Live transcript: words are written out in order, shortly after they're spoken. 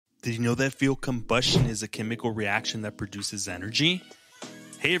Did you know that fuel combustion is a chemical reaction that produces energy?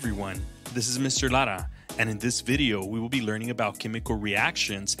 Hey everyone, this is Mr. Lara, and in this video we will be learning about chemical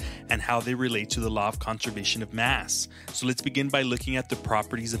reactions and how they relate to the law of conservation of mass. So let's begin by looking at the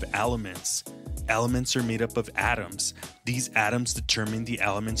properties of elements. Elements are made up of atoms. These atoms determine the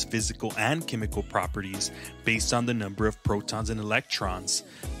element's physical and chemical properties based on the number of protons and electrons.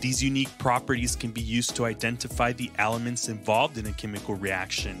 These unique properties can be used to identify the elements involved in a chemical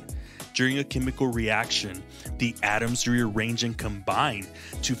reaction. During a chemical reaction, the atoms rearrange and combine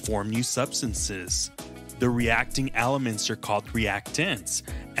to form new substances. The reacting elements are called reactants,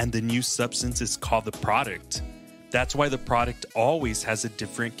 and the new substance is called the product. That's why the product always has a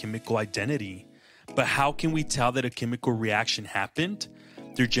different chemical identity. But how can we tell that a chemical reaction happened?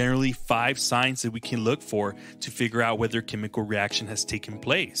 There are generally 5 signs that we can look for to figure out whether a chemical reaction has taken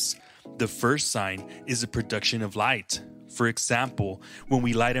place. The first sign is the production of light. For example, when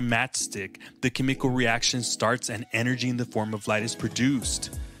we light a matchstick, the chemical reaction starts and energy in the form of light is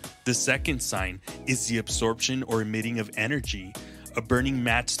produced. The second sign is the absorption or emitting of energy. A burning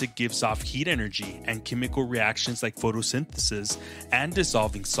matchstick gives off heat energy, and chemical reactions like photosynthesis and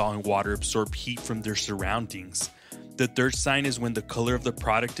dissolving salt in water absorb heat from their surroundings. The third sign is when the color of the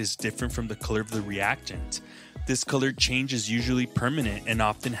product is different from the color of the reactant. This color change is usually permanent and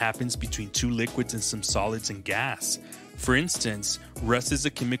often happens between 2 liquids and some solids and gas. For instance, rust is a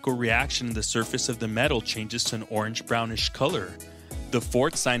chemical reaction and the surface of the metal changes to an orange-brownish color. The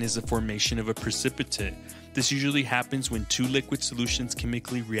fourth sign is the formation of a precipitate. This usually happens when 2 liquid solutions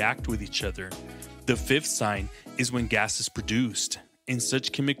chemically react with each other. The fifth sign is when gas is produced. In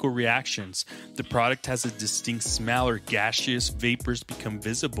such chemical reactions, the product has a distinct smell or gaseous vapors become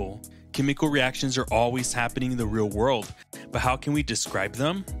visible. Chemical reactions are always happening in the real world, but how can we describe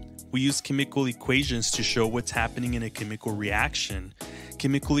them? We use chemical equations to show what's happening in a chemical reaction.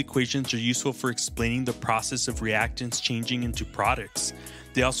 Chemical equations are useful for explaining the process of reactants changing into products.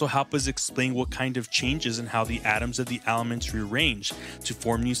 They also help us explain what kind of changes and how the atoms of the elements rearrange to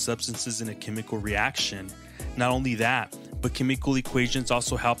form new substances in a chemical reaction. Not only that, but chemical equations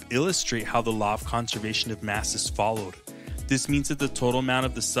also help illustrate how the law of conservation of mass is followed. This means that the total amount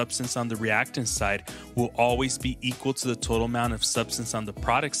of the substance on the reactant side will always be equal to the total amount of substance on the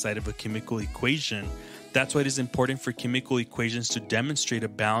product side of a chemical equation. That's why it is important for chemical equations to demonstrate a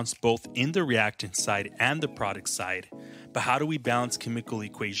balance both in the reactant side and the product side. But how do we balance chemical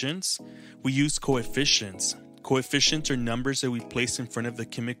equations? We use coefficients. Coefficients are numbers that we place in front of the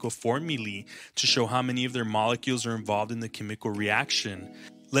chemical formulae to show how many of their molecules are involved in the chemical reaction.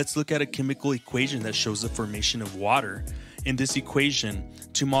 Let's look at a chemical equation that shows the formation of water. In this equation,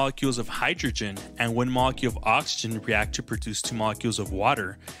 2 molecules of hydrogen and 1 molecule of oxygen react to produce 2 molecules of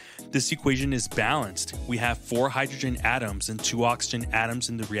water. This equation is balanced. We have 4 hydrogen atoms and 2 oxygen atoms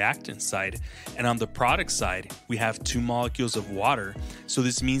in the reactant side, and on the product side, we have 2 molecules of water, so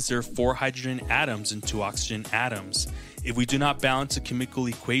this means there are 4 hydrogen atoms and 2 oxygen atoms. If we do not balance a chemical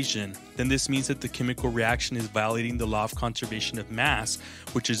equation, then this means that the chemical reaction is violating the law of conservation of mass,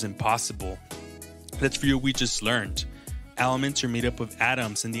 which is impossible. Let's review what we just learned. Elements are made up of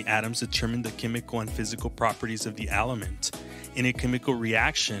atoms, and the atoms determine the chemical and physical properties of the element. In a chemical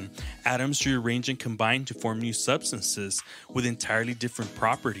reaction, atoms rearrange and combine to form new substances with entirely different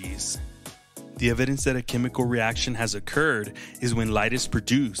properties. The evidence that a chemical reaction has occurred is when light is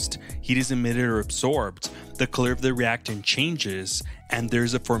produced, heat is emitted or absorbed, the color of the reactant changes, and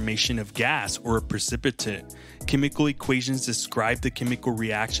there's a formation of gas or a precipitate. Chemical equations describe the chemical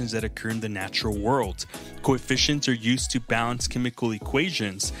reactions that occur in the natural world. Coefficients are used to balance chemical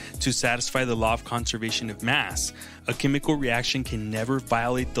equations to satisfy the law of conservation of mass. A chemical reaction can never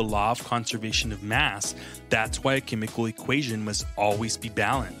violate the law of conservation of mass. That's why a chemical equation must always be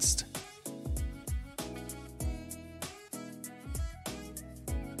balanced.